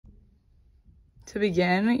To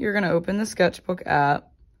begin, you're going to open the Sketchbook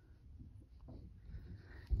app,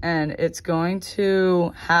 and it's going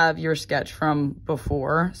to have your sketch from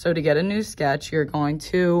before. So to get a new sketch, you're going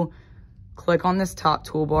to click on this top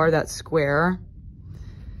toolbar, that's square.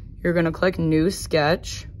 You're going to click New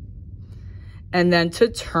Sketch. And then to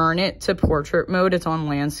turn it to portrait mode, it's on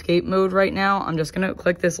landscape mode right now. I'm just going to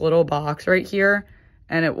click this little box right here,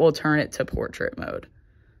 and it will turn it to portrait mode.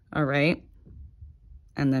 All right.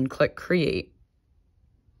 And then click Create.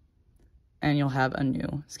 And you'll have a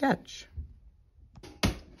new sketch.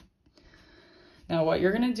 Now what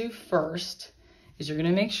you're gonna do first is you're gonna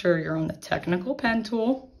make sure you're on the technical pen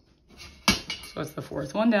tool. So it's the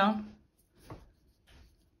fourth one down.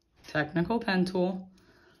 Technical pen tool.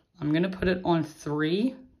 I'm gonna put it on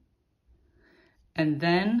 3. And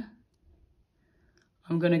then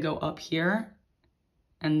I'm gonna go up here,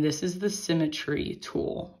 and this is the symmetry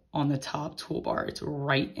tool on the top toolbar. It's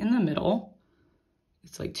right in the middle.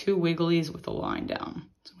 It's like 2 wigglies with a line down.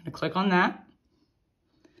 So I'm gonna click on that.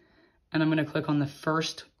 And I'm gonna click on the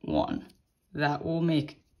first one. That will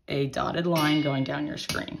make a dotted line going down your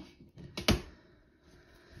screen.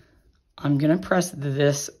 I'm gonna press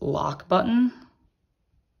this lock button.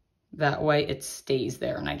 That way it stays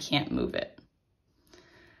there and I can't move it.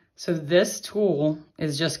 So this tool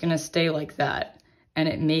is just gonna stay like that, and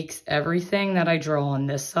it makes everything that I draw on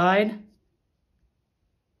this side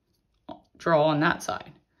draw on that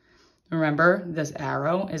side. Remember, this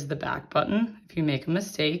arrow is the back button if you make a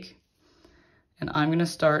mistake. And I'm going to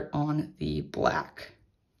start on the black.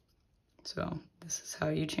 So this is how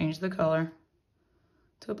you change the color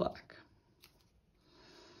to black.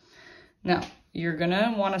 Now, you're going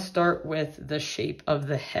to want to start with the shape of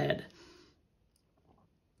the head.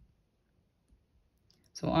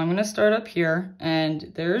 So I'm going to start up here,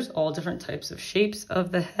 and there's all different types of shapes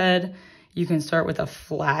of the head. You can start with a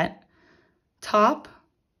flat top,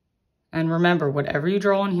 and remember, whatever you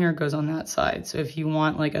draw on here goes on that side. So if you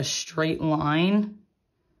want like a straight line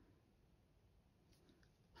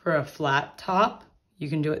for a flat top, you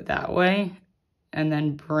can do it that way, and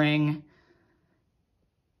then bring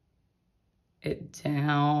it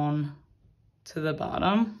down to the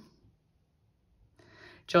bottom.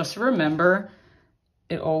 Just remember,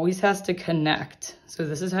 it always has to connect. So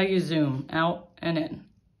this is how you zoom out and in.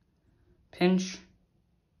 Pinch.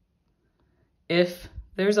 If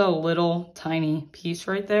there's a little tiny piece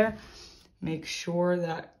right there, make sure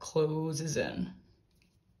that closes in.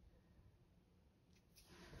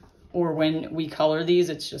 Or when we color these,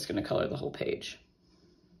 it's just going to color the whole page.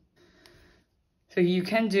 So you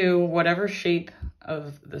can do whatever shape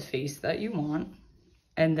of the face that you want,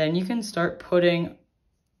 and then you can start putting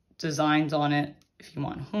designs on it. If you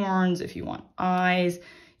want horns, if you want eyes,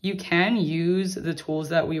 you can use the tools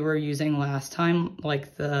that we were using last time,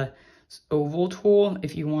 like the oval tool.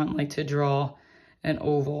 If you want like to draw an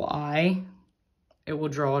oval eye, it will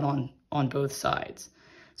draw it on both sides.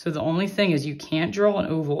 So the only thing is you can't draw an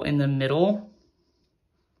oval in the middle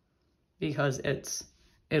because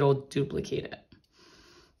it'll duplicate it.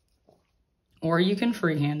 Or you can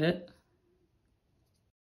freehand it.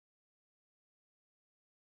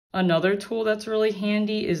 Another tool that's really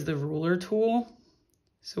handy is the ruler tool.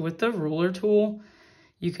 So with the ruler tool,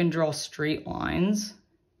 you can draw straight lines.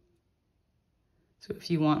 So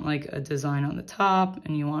if you want like a design on the top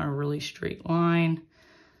and you want a really straight line,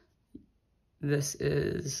 this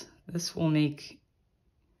will make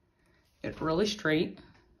it really straight.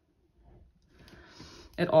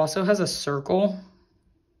 It also has a circle.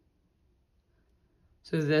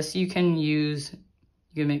 So this you can use,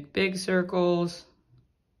 you can make big circles,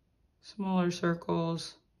 smaller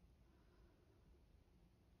circles,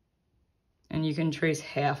 and you can trace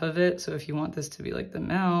half of it. So if you want this to be like the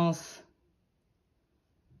mouth,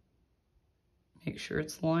 make sure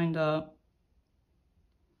it's lined up,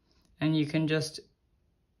 and you can just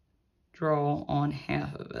draw on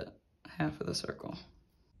half of it, half of the circle.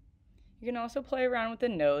 You can also play around with the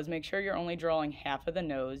nose. Make sure you're only drawing half of the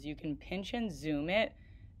nose. You can pinch and zoom it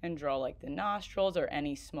and draw like the nostrils or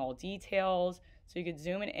any small details. So you could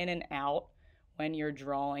zoom it in and out when you're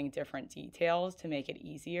drawing different details to make it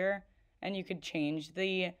easier. And you could change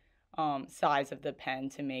the size of the pen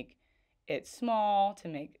to make it small, to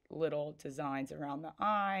make little designs around the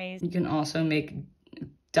eyes. You can also make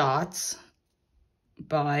dots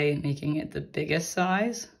by making it the biggest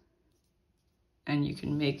size. And you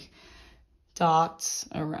can make dots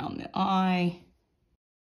around the eye.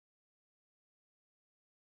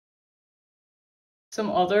 Some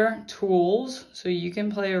other tools, so you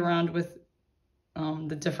can play around with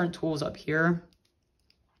the different tools up here.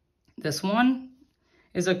 This one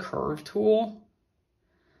is a curve tool.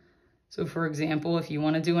 So for example, if you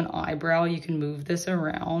want to do an eyebrow, you can move this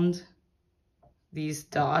around these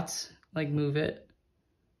dots, like move it,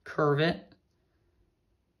 curve it,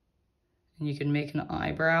 and you can make an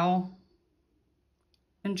eyebrow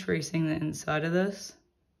and tracing the inside of this.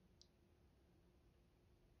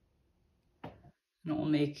 And it will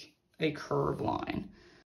make a curved line.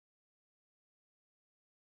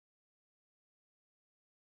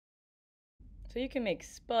 So you can make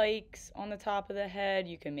spikes on the top of the head,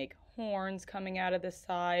 you can make horns coming out of the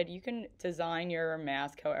side, you can design your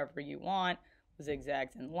mask however you want,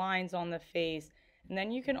 zigzags and lines on the face, and then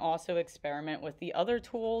you can also experiment with the other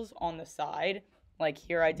tools on the side. Like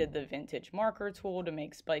here I did the vintage marker tool to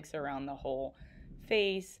make spikes around the whole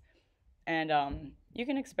face, and you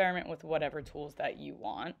can experiment with whatever tools that you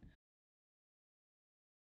want.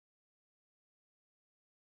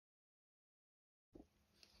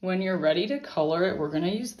 When you're ready to color it, we're gonna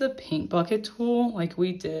use the paint bucket tool like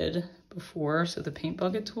we did before. So the paint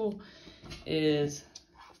bucket tool is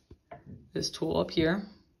this tool up here.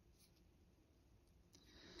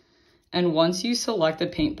 And once you select the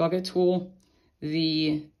paint bucket tool,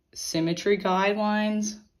 the symmetry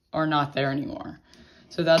guidelines are not there anymore.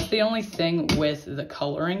 So that's the only thing with the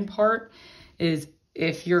coloring part, is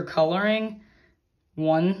if you're coloring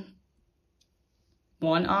one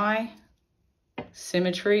eye,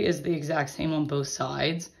 symmetry is the exact same on both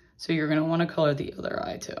sides. So you're gonna wanna color the other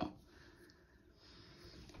eye too.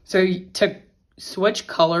 So to switch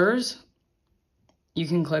colors, you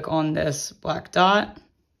can click on this black dot.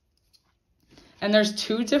 And there's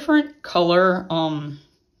two different color,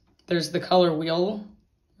 there's the color wheel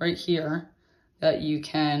right here that you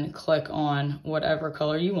can click on whatever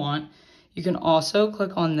color you want. You can also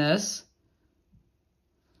click on this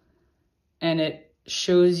and it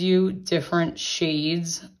shows you different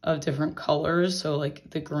shades of different colors. So like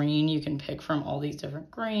the green, you can pick from all these different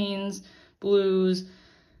greens, blues.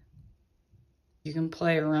 You can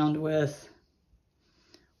play around with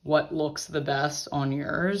what looks the best on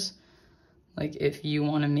yours. Like if you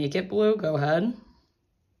want to make it blue, go ahead.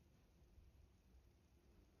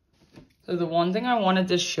 So the one thing I wanted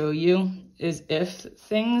to show you is if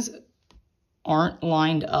things aren't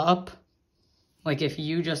lined up, like if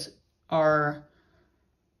you just are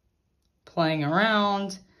playing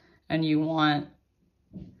around and you want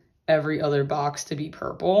every other box to be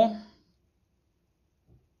purple,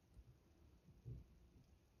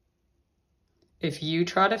 if you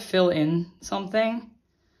try to fill in something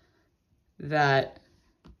that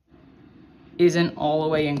isn't all the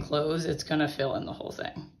way enclosed, it's gonna fill in the whole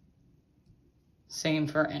thing. Same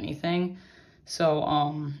for anything.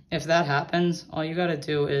 So if that happens, all you gotta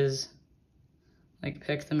do is like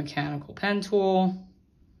pick the mechanical pen tool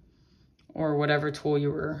or whatever tool you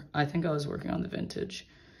were, I think I was working on the vintage,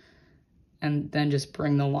 and then just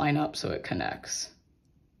bring the line up so it connects.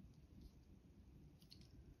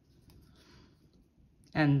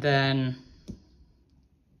 And then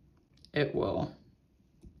it will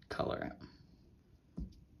color it.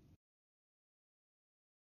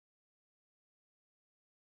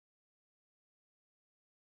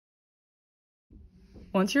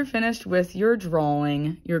 Once you're finished with your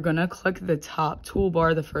drawing, you're gonna click the top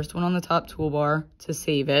toolbar, the first one on the top toolbar, to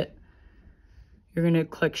save it. You're gonna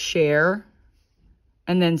click share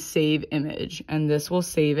and then save image, and this will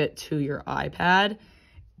save it to your iPad.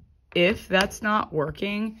 If that's not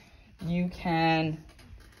working, you can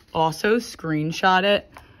also screenshot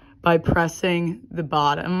it by pressing the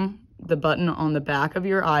button on the back of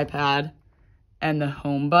your iPad and the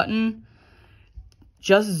home button.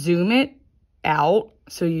 Just zoom it out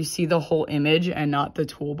so you see the whole image and not the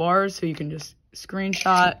toolbars, so you can just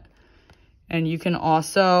screenshot. And you can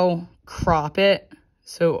also crop it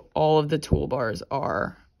so all of the toolbars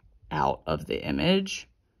are out of the image,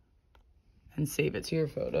 and save it to your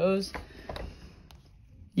photos.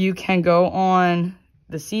 You can go on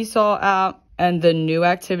the Seesaw app, and the new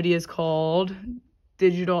activity is called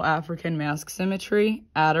Digital African Mask Symmetry.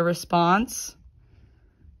 Add a response.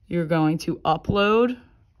 You're going to upload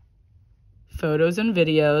photos and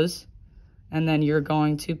videos, and then you're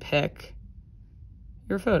going to pick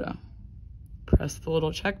your photo. Press the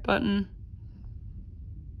little check button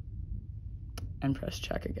and press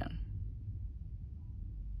check again.